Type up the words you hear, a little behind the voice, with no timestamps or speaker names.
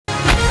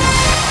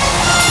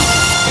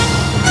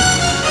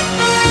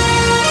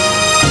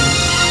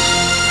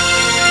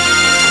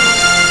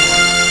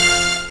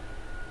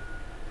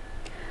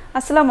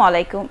আসসালামু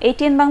আলাইকুম।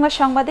 ATN বাংলা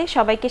সংবাদে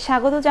সবাইকে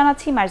স্বাগত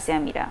জানাচ্ছি মার্জিয়া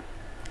মিরা।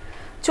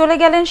 চলে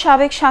গেলেন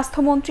সাবেক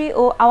স্বাস্থ্যমন্ত্রী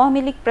ও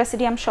আওয়ামী লীগ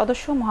প্রেসিডিয়াম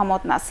সদস্য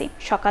মোহাম্মদ নাসিম।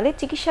 সকালে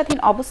চিকিৎসাধীন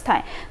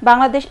অবস্থায়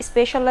বাংলাদেশ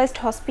স্পেশালাইজড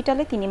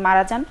হসপিটালে তিনি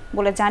মারা যান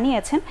বলে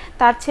জানিয়েছেন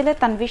তার ছেলে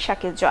তানভীর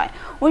শাকিল জয়।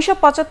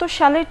 1975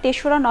 সালের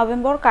 3রা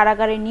নভেম্বর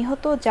কারাগারে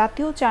নিহত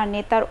জাতীয় চার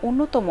নেতার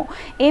অন্যতম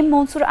এম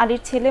মনসুর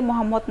আলীর ছেলে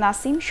মোহাম্মদ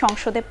নাসিম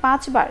সংসদে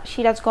 5 বার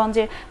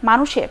সিরাজগঞ্জের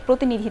মানুষের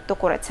প্রতিনিধিত্ব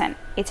করেছেন।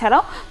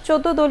 এছাড়াও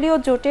 14 দলীয়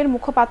জোটের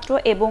মুখপাত্র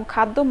এবং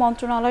খাদ্য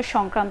মন্ত্রণালয়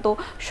সংক্রান্ত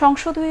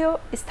সংসদীয়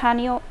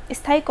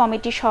স্থায়ী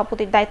কমিটির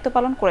সভাপতির দায়িত্ব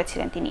পালন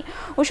করেছিলেন তিনি।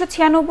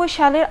 1996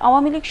 সালের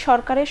আওয়ামী লীগ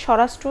সরকারের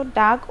স্বরাষ্ট্র,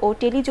 ডাক ও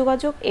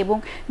টেলিযোগাযোগ এবং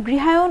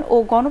গৃহায়ন ও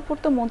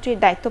গণপূর্ত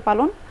মন্ত্রীর দায়িত্ব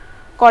পালন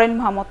করেন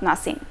মোহাম্মদ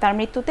নাসিম। তার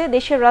মৃত্যুতে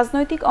দেশের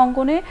রাজনৈতিক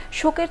অঙ্গনে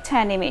শোকের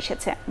ছায়া নেমে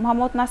এসেছে।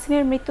 মোহাম্মদ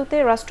নাসিমের মৃত্যুতে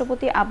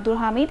রাষ্ট্রপতি আব্দুল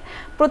হামিদ,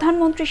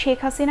 প্রধানমন্ত্রী শেখ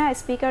হাসিনা,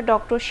 স্পিকার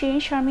ডক্টর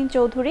শিরিন শারমিন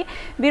চৌধুরী,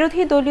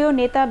 বিরোধী দলীয়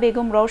নেতা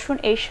বেগম রওশন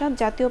এরশাদ,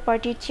 জাতীয়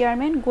পার্টির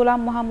চেয়ারম্যান গোলাম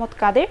মোহাম্মদ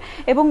কাদের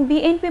এবং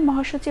বিএনপি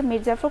মহাসচিব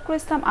মির্জা ফখরুল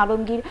ইসলাম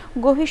আলমগীর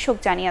গভীর শোক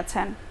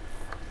জানিয়েছেন।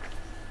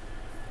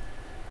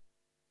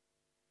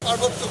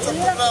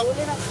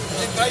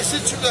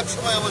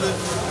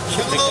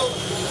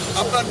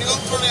 আপনার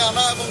নিয়ন্ত্রণে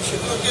আনা এবং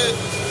সেগুলোকে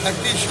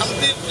একটি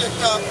শান্তির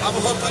একটা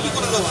আবহাওয়া তৈরি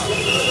করে দেওয়া,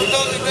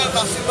 এটাও এটা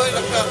নাসিম ভাইয়ের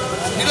একটা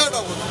বিরাট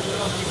অবদান।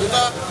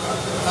 এটা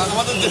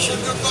আমাদের দেশের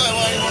জন্য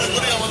এবং আমি মনে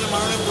করি আমাদের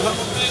মাননীয়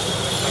প্রধানমন্ত্রী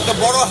একটা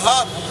বড়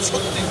হাত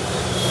সত্যি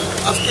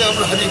আজকে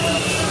আমরা হারিয়ে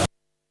ফেলি।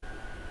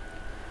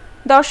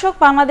 দর্শক,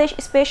 বাংলাদেশ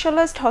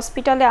স্পেশালাইজড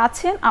হসপিটালে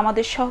আছেন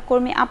আমাদের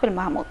সহকর্মী আপেল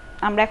মাহমুদ।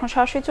 আমরা এখন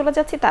সরাসরি চলে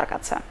যাচ্ছি তার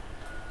কাছে।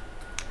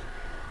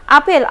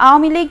 আপেল,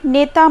 আওয়ামী লীগ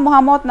নেতা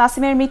মোহাম্মদ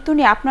নাসিমের মৃত্যু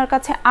নিয়ে আপনার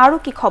কাছে আরো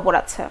কি খবর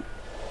আছে?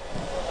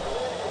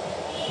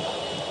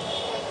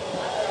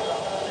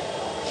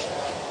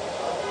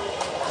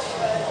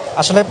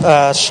 আসলে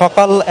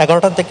সকাল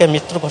 11টার দিকে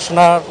মৃত্যুর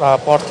ঘোষণার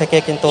পর থেকে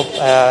কিন্তু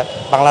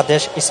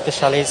বাংলাদেশ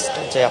স্পেশালিস্ট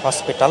যে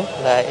হসপিটাল,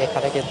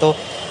 এখানে কিন্তু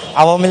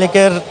আওয়ামী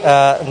লীগের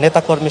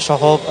নেতাকর্মী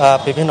সহ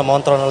বিভিন্ন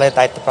মন্ত্রণালয়ের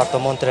দায়িত্বপ্রাপ্ত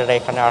মন্ত্রীরা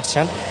এখানে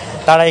আসছেন।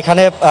 তারা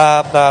এখানে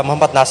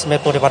মোহাম্মদ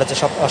নাসিমের পরিবারের যে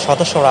সব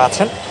সদস্যরা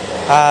আছেন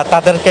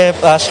তাদেরকে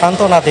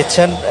সান্ত্বনা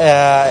দিচ্ছেন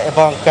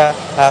এবং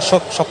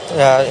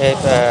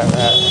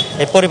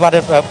এই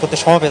পরিবারের প্রতি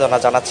সমবেদনা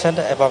জানাচ্ছেন।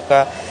 এবং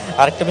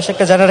আরেকটা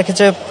বিষয়কে জানিয়ে রেখে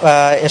যে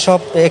এসব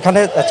এখানে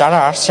যারা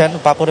আসছেন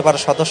বা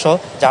পরিবারের সদস্য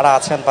যারা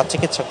আছেন বা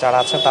চিকিৎসক যারা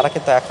আছেন তারা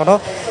কিন্তু এখনও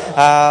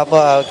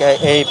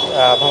এই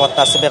মোহাম্মদ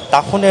নাসিমের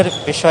দাফনের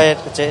বিষয়ের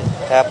যে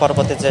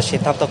পরবর্তী যে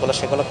সিদ্ধান্তগুলো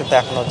সেগুলো কিন্তু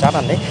এখনও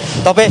জানা নেই।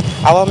 তবে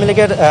আওয়ামী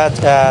লীগের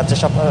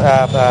যেসব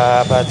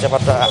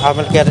যেমন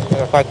আওয়ামী লীগের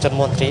কয়েকজন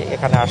মন্ত্রী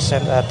এখানে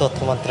আসছেন,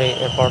 তথ্যমন্ত্রী,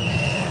 এরপর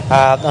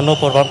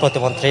নৌপরিবহন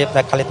প্রতিমন্ত্রী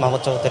খালিদ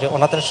মাহমুদ চৌধুরী,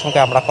 ওনাদের সঙ্গে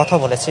আমরা কথা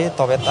বলেছি।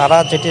 তবে তারা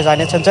যেটি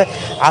জানিয়েছেন যে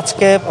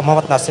আজকে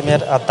মোহাম্মদ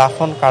নাসিমের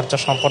দাফন কার্য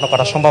সম্পন্ন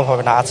করা সম্ভব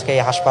হবে না। আজকে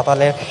এই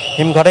হাসপাতালের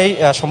হিমঘরেই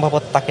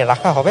সম্ভবত তাকে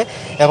রাখা হবে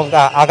এবং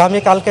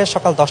আগামীকালকে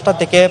সকাল 10টার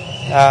দিকে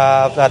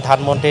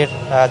ধানমন্ডির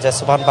যে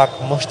সুবহানবাগ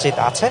মসজিদ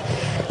আছে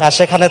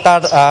সেখানে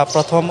তার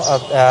প্রথম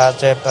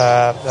যে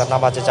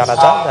নামাজে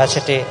জানাজা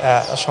সেটি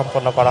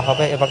সম্পন্ন করা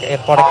হবে এবং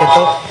এরপরে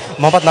কিন্তু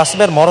মোহাম্মদ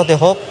নাসিমের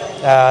মরদেহ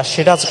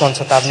সিরাজগঞ্জ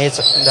তার নিজ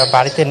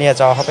বাড়িতে নিয়ে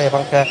যাওয়া হবে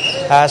এবং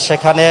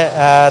সেখানে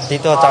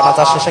দ্বিতীয়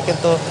জানাজা শেষে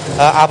কিন্তু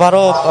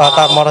আবারও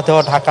তার মরদেহ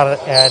ঢাকার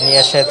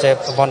নিয়ে এসে যে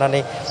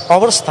বনানী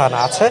কবরস্থান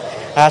আছে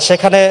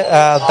সেখানে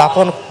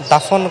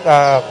দাফন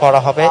করা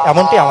হবে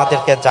এমনটি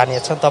আমাদেরকে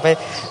জানিয়েছেন। তবে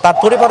তার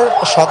পরিবারের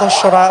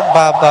সদস্যরা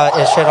বা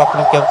সেরকম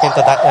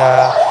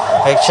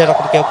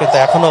কেউ কিন্তু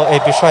এখনো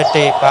এই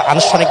বিষয়টি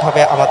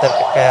আনুষ্ঠানিকভাবে আমাদের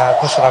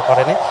ঘোষণা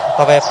করেনি।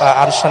 তবে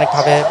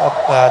আনুষ্ঠানিকভাবে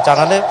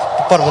জানালে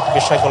পরবর্তী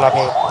বিষয়গুলো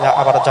আমি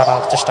আবারও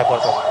জানার চেষ্টা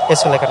করব। এই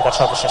ছিল এখানকার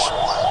সর্বশেষ।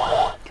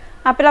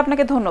 আপেল,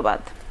 আপনাকে ধন্যবাদ।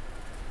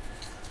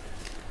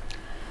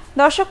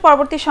 দর্শক,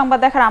 পরবর্তী সংবাদ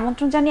দেখার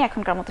আমন্ত্রণ জানিয়ে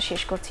এখনকার মতো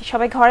শেষ করছি।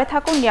 সবাই ঘরে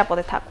থাকুন,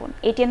 নিরাপদে থাকুন।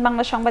 ATN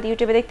বাংলা সংবাদ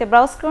ইউটিউবে দেখতে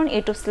ব্রাউজ করুন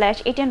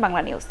youtube/ATN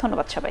Bangla News।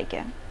 ধন্যবাদ সবাইকে।